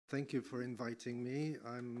Thank you for inviting me.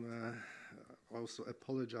 I'm also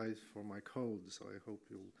apologize for my cold, so I hope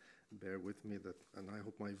you'll bear with me, and I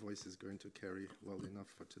hope my voice is going to carry well enough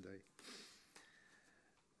for today.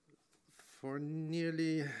 For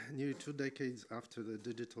nearly 2 decades after the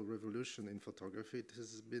digital revolution in photography, it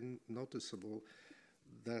has been noticeable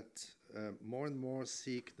that more and more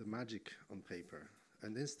seek the magic on paper.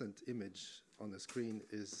 An instant image on a screen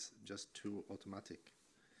is just too automatic.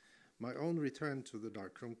 My own return to the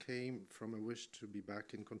darkroom came from a wish to be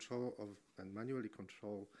back in control of and manually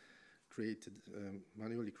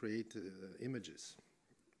create images.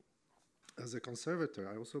 As a conservator,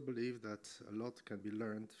 I also believe that a lot can be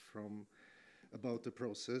learned about the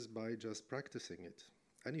process by just practicing it.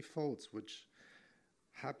 Any faults which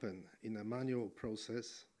happen in a manual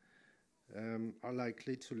process are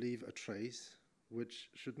likely to leave a trace which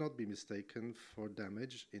should not be mistaken for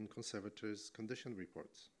damage in conservators' condition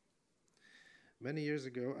reports. Many years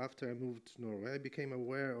ago, after I moved to Norway, I became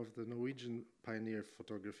aware of the Norwegian pioneer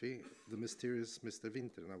photography, the mysterious Mr.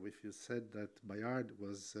 Winter. Now, if you said that Bayard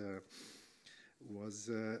was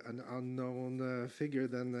an unknown figure,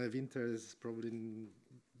 then Winter is probably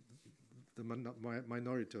the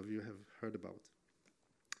minority of you have heard about.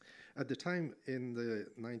 At the time, in the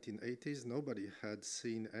 1980s, nobody had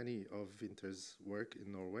seen any of Winter's work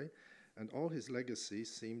in Norway, and all his legacy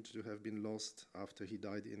seemed to have been lost after he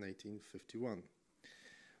died in 1851.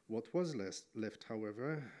 What was left,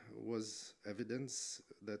 however, was evidence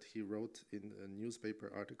that he wrote in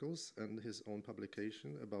newspaper articles and his own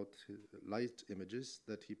publication about light images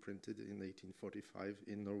that he printed in 1845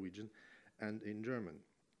 in Norwegian and in German.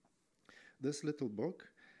 This little book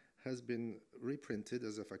has been reprinted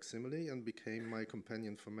as a facsimile and became my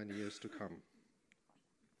companion for many years to come.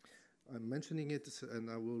 I'm mentioning it, and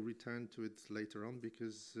I will return to it later on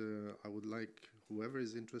because I would like whoever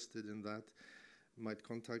is interested in that might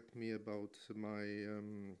contact me about my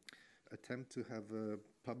attempt to have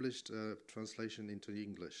published a translation into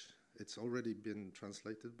English. It's already been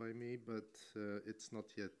translated by me, but it's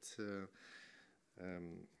not yet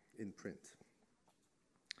in print.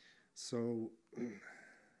 So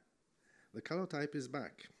the Calotype is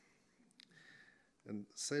back. And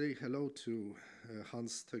say hello to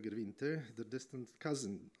Hans Tøger Winter, the distant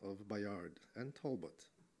cousin of Bayard and Talbot.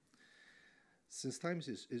 Since time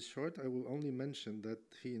is short, I will only mention that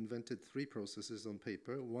he invented 3 processes on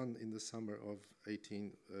paper, one in the summer of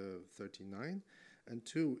 1839 and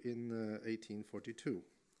 2 in 1842.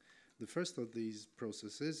 The first of these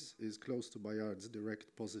processes is close to Bayard's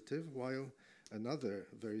direct positive, while another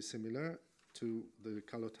very similar to the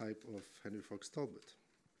Calotype of Henry Fox Talbot.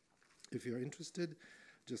 If you're interested,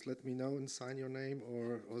 just let me know and sign your name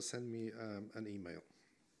or send me an email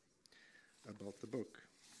about the book.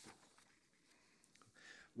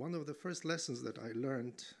 One of the first lessons that I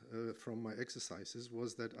learned from my exercises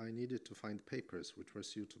was that I needed to find papers which were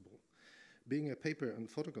suitable. Being a paper and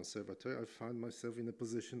photo conservator, I found myself in a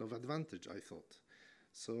position of advantage, I thought.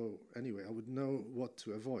 So anyway, I would know what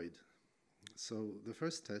to avoid. So the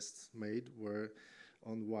first tests made were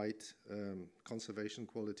on white conservation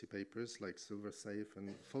quality papers like Silver Safe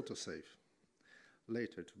and Photo Safe,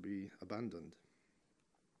 later to be abandoned.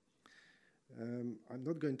 I'm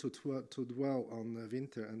not going to dwell on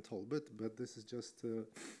Winter and Talbot, but this is just to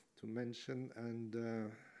mention, and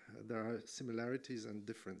there are similarities and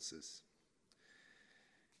differences.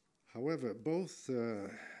 However, both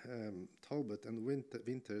Talbot and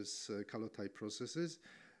Winter's Calotype processes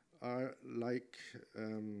are like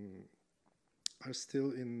are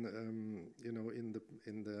still in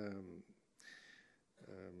the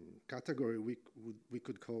category we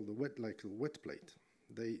could call the wet plate.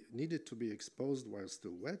 They needed to be exposed while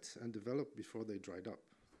still wet and developed before they dried up.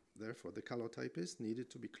 Therefore, the calotypist needed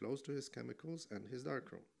to be close to his chemicals and his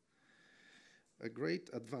darkroom. A great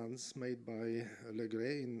advance made by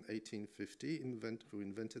Legret in 1850, who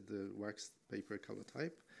invented the waxed paper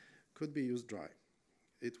calotype, could be used dry.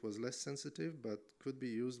 It was less sensitive, but could be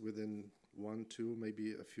used within 1, 2,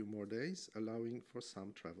 maybe a few more days, allowing for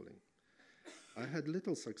some traveling. I had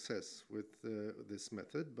little success with this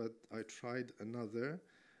method, but I tried another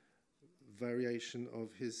variation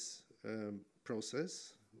of his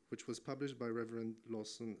process, which was published by Reverend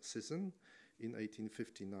Lawson Sisson in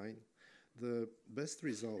 1859. The best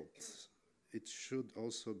results, it should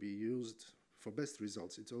also be used, for best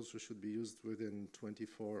results, it also should be used within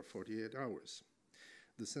 24 or 48 hours.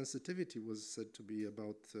 The sensitivity was said to be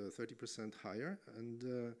about 30% higher,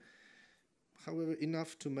 and however,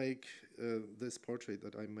 enough to make this portrait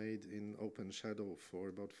that I made in open shadow for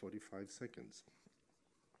about 45 seconds.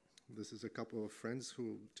 This is a couple of friends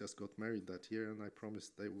who just got married that year, and I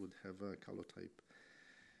promised they would have a Calotype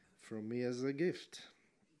from me as a gift.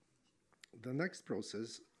 The next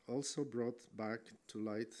process, also brought back to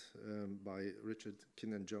light by Richard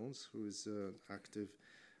Kinnan-Jones, who is an active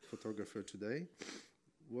photographer today,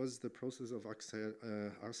 was the process of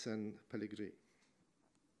Arsène Pellegrini.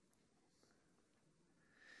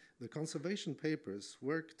 The conservation papers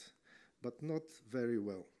worked, but not very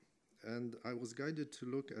well, and I was guided to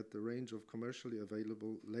look at the range of commercially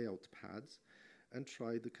available layout pads and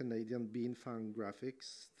try the Canadian Beanfang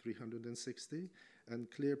Graphics 360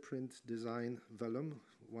 and Clear Print Design Vellum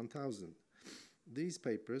 1000. These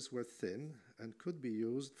papers were thin and could be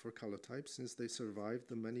used for Calotype since they survived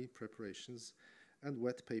the many preparations and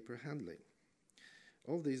wet paper handling.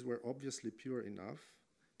 All these were obviously pure enough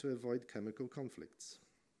to avoid chemical conflicts.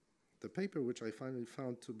 The paper, which I finally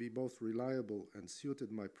found to be both reliable and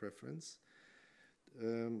suited my preference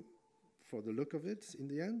for the look of it in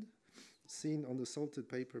the end, seen on the salted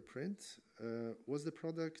paper print, was the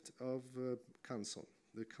product of Canson,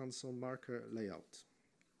 the Canson marker layout.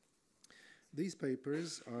 These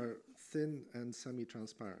papers are thin and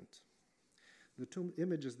semi-transparent. The two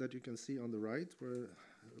images that you can see on the right were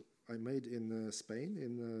I made in Spain,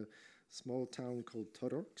 in a small town called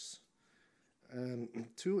Torrox.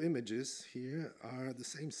 Two images here are the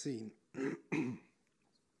same scene,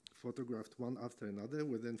 photographed one after another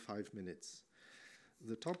within 5 minutes.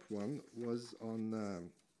 The top one was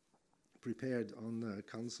prepared on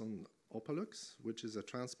Canson Opalux, which is a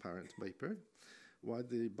transparent paper, while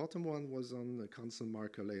the bottom one was on Canson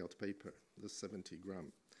marker layout paper, the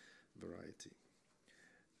 70-gram variety.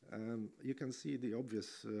 You can see the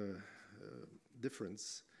obvious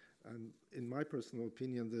difference. And in my personal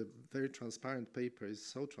opinion, the very transparent paper is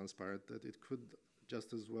so transparent that it could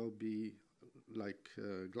just as well be like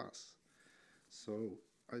glass. So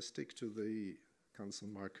I stick to the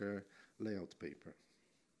Canson marker layout paper.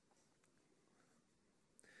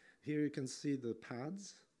 Here you can see the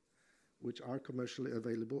pads, which are commercially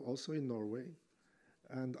available also in Norway.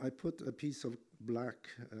 And I put a piece of black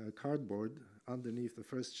cardboard underneath the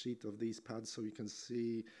first sheet of these pads so you can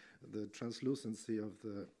see the translucency of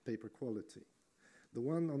the paper quality. The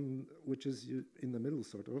one which is in the middle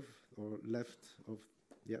sort of, or left of,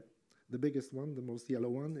 the biggest one, the most yellow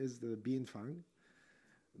one, is the Beanfang.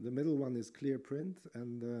 The middle one is clear print,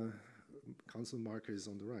 and the Canson marker is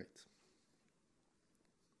on the right.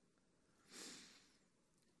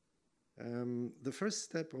 The first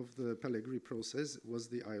step of the Pellegrini process was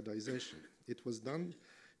the iodization. It was done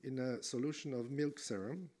in a solution of milk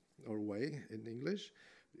serum, or whey in English,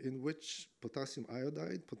 in which potassium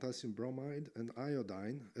iodide, potassium bromide, and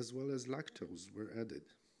iodine, as well as lactose, were added.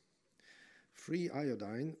 Free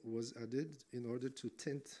iodine was added in order to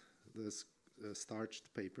tint the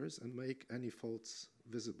starched papers and make any faults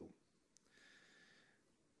visible.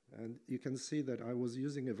 And you can see that I was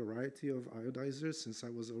using a variety of iodizers since I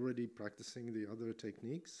was already practicing the other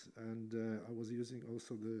techniques, and I was using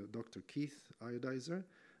also the Dr. Keith iodizer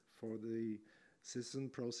for the Sisson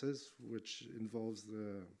process, which involves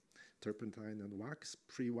the turpentine and wax,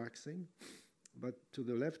 pre-waxing. But to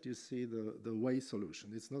the left you see the whey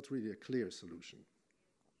solution. It's not really a clear solution.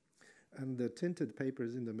 And the tinted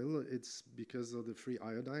papers in the middle, it's because of the free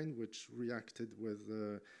iodine, which reacted with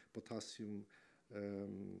potassium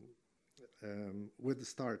with the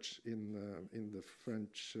starch in the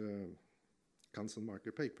French Canson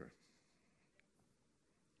marker paper.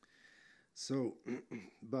 So,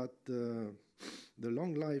 but the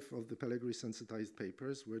long life of the Pellegrini sensitized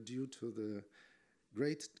papers were due to the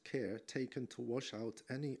great care taken to wash out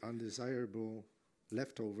any undesirable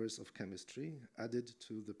leftovers of chemistry added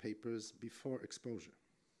to the papers before exposure.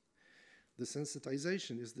 The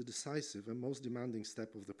sensitization is the decisive and most demanding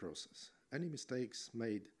step of the process. Any mistakes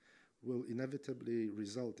made will inevitably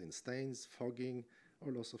result in stains, fogging,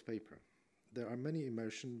 or loss of paper. There are many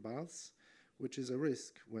immersion baths, which is a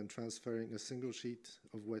risk when transferring a single sheet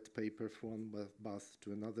of wet paper from one bath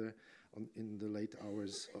to another in the late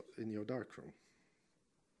hours in your darkroom.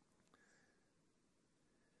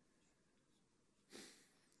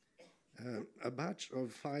 A batch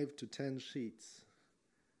of 5 to 10 sheets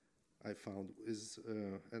I found is,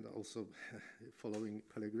 and also following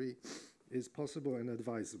Pellegrini, is possible and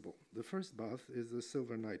advisable. The first bath is the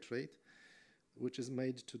silver nitrate, which is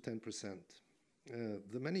made to 10%.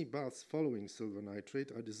 The many baths following silver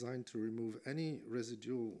nitrate are designed to remove any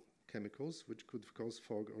residual chemicals which could cause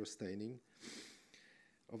fog or staining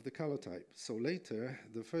of the calotype. So later,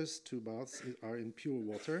 the first 2 baths are in pure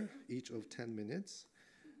water, each of 10 minutes,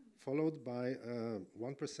 followed by a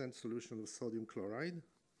 1% solution of sodium chloride,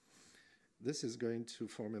 This is going to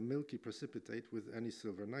form a milky precipitate with any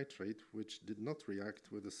silver nitrate, which did not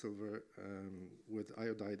react with the silver with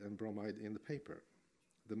iodide and bromide in the paper.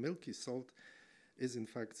 The milky salt is in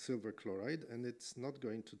fact silver chloride, and it's not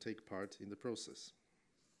going to take part in the process.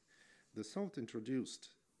 The salt introduced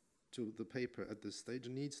to the paper at this stage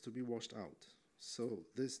needs to be washed out. So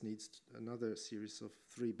this needs another series of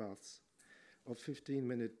 3 baths of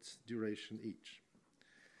 15-minute duration each.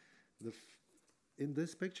 In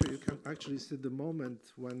this picture, you can actually see the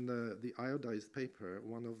moment when the iodized paper,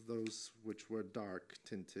 one of those which were dark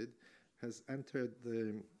tinted, has entered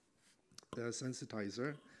the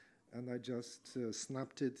sensitizer, and I just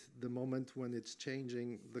snapped it the moment when it's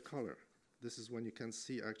changing the color. This is when you can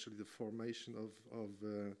see actually the formation of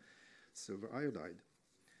silver iodide.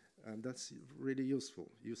 And that's really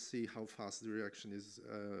useful. You see how fast the reaction is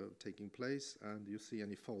taking place, and you see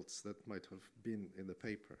any faults that might have been in the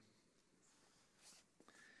paper.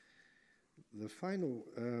 The final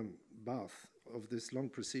bath of this long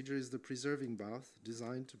procedure is the preserving bath,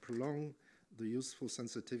 designed to prolong the useful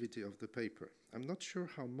sensitivity of the paper. I'm not sure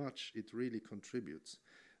how much it really contributes,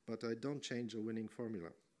 but I don't change a winning formula.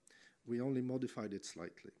 We only modified it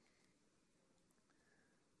slightly.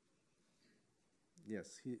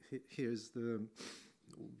 Yes, here's the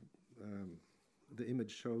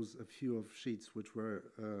image shows a few of sheets which were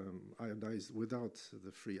iodized without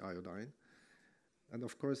the free iodine. And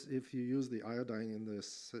of course, if you use the iodine in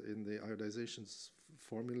the iodization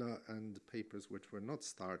formula and papers which were not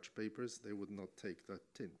starch papers, they would not take that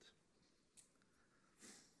tint.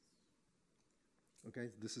 Okay,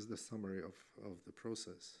 this is the summary of the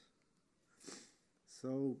process.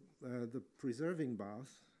 So the preserving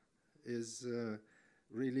bath is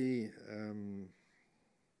really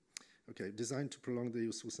designed to prolong the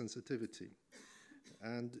useful sensitivity,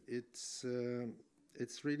 and it's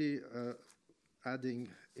really adding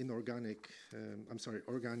organic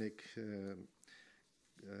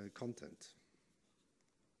content.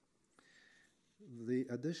 The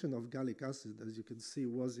addition of gallic acid, as you can see,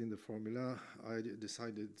 was in the formula. I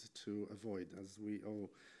decided to avoid, as we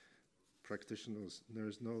all practitioners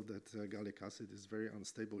know that gallic acid is very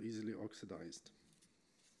unstable, easily oxidized.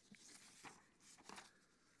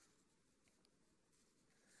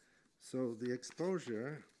 So the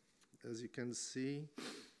exposure, as you can see,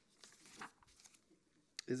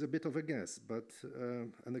 is a bit of a guess, but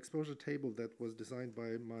an exposure table that was designed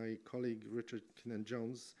by my colleague Richard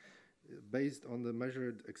Kinnan-Jones, based on the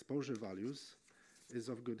measured exposure values, is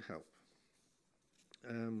of good help.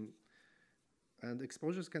 And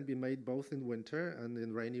exposures can be made both in winter and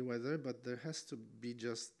in rainy weather, but there has to be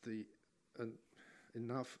just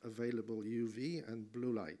enough available UV and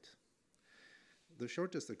blue light. The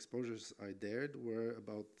shortest exposures I dared were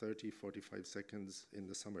about 30-45 seconds in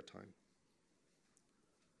the summertime.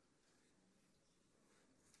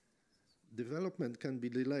 Development can be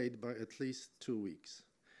delayed by at least 2 weeks,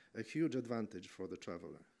 a huge advantage for the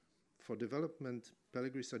traveler. For development,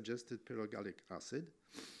 Pellegrini suggested pyrogallic acid,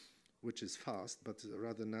 which is fast but a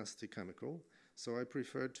rather nasty chemical, so I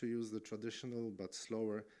preferred to use the traditional but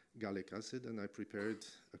slower gallic acid, and I prepared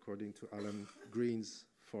according to Alan Green's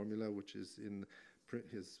formula, which is in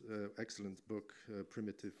his excellent book,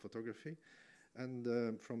 Primitive Photography,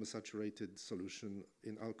 and from a saturated solution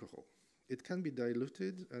in alcohol. It can be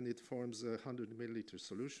diluted, and it forms a 100 milliliter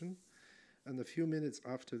solution. And a few minutes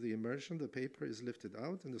after the immersion, the paper is lifted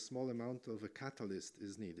out, and a small amount of a catalyst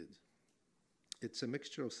is needed. It's a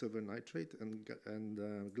mixture of silver nitrate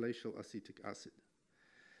and glacial acetic acid.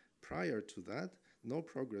 Prior to that, no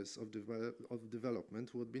progress of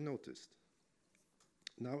development would be noticed.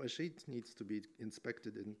 Now a sheet needs to be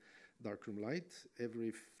inspected in darkroom light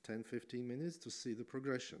every 10-15 minutes to see the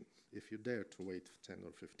progression, if you dare to wait 10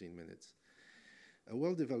 or 15 minutes. A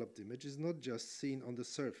well-developed image is not just seen on the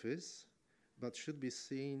surface, but should be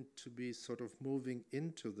seen to be sort of moving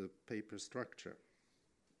into the paper structure,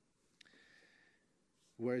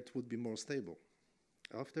 where it would be more stable.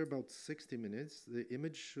 After about 60 minutes, the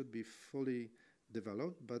image should be fully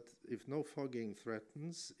developed, but if no fogging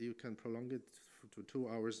threatens, you can prolong it to 2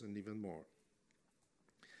 hours and even more.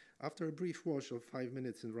 After a brief wash of 5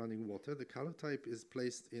 minutes in running water, the calotype is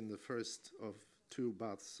placed in the first of 2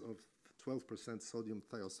 baths of 12% sodium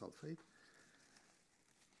thiosulfate,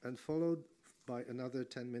 and followed by another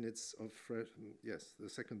 10 minutes of the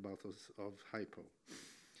second bath of hypo.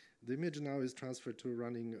 The image now is transferred to a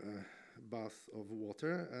running bath of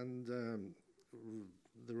water, and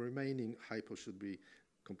the remaining hypo should be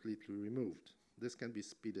completely removed. This can be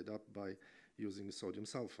speeded up by using sodium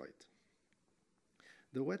sulfite.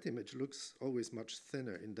 The wet image looks always much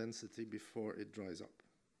thinner in density before it dries up.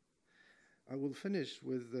 I will finish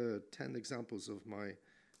with 10 examples of my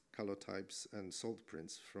calotypes and salt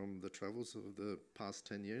prints from the travels of the past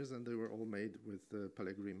 10 years, and they were all made with the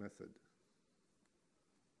Pellegrini method.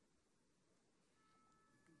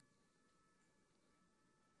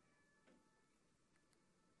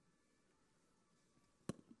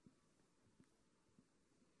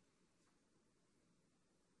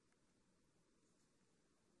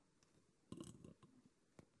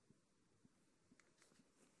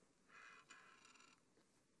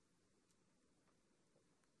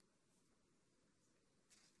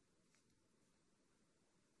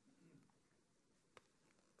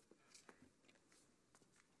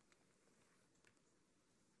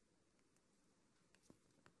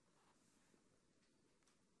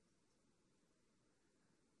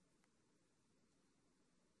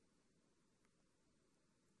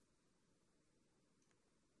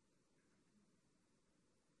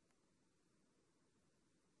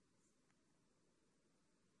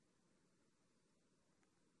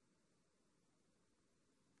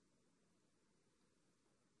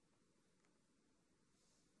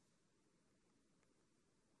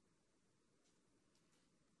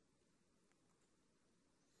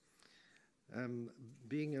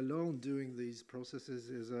 Being alone doing these processes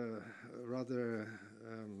is a rather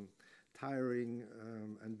tiring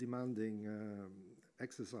and demanding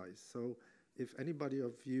exercise. So if anybody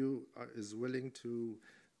of you is willing to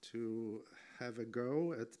have a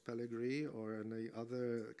go at Pellegrini or any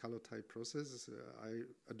other calotype process, I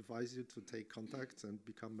advise you to take contact and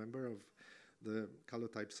become member of the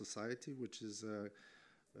Calotype Society, which is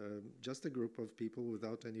just a group of people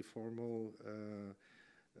without any formal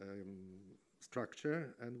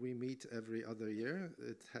structure, and we meet every other year.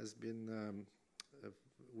 It has been,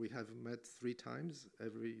 we have met 3 times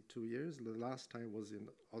every 2 years. The last time was in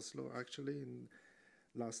Oslo, actually, in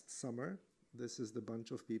last summer. This is the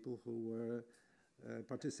bunch of people who were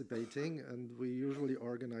participating, and we usually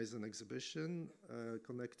organize an exhibition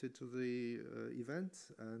connected to the event,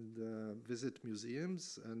 and visit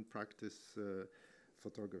museums and practice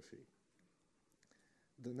photography.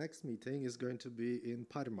 The next meeting is going to be in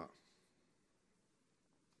Parma.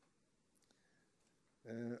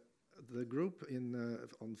 The group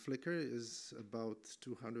on Flickr is about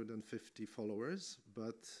 250 followers,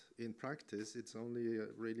 but in practice it's only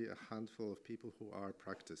really a handful of people who are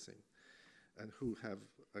practicing and who have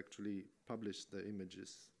actually published the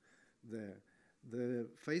images there. The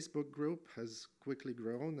Facebook group has quickly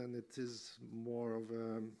grown, and it is more of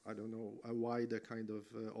a, I don't know, a wider kind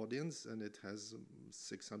of audience, and it has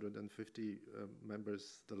 650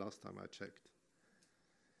 members the last time I checked.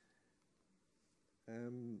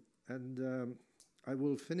 I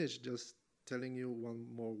will finish just telling you one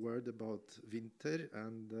more word about Winter,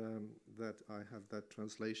 and that I have that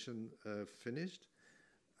translation finished.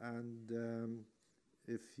 And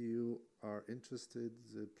if you are interested,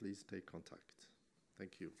 please take contact.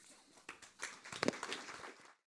 Thank you.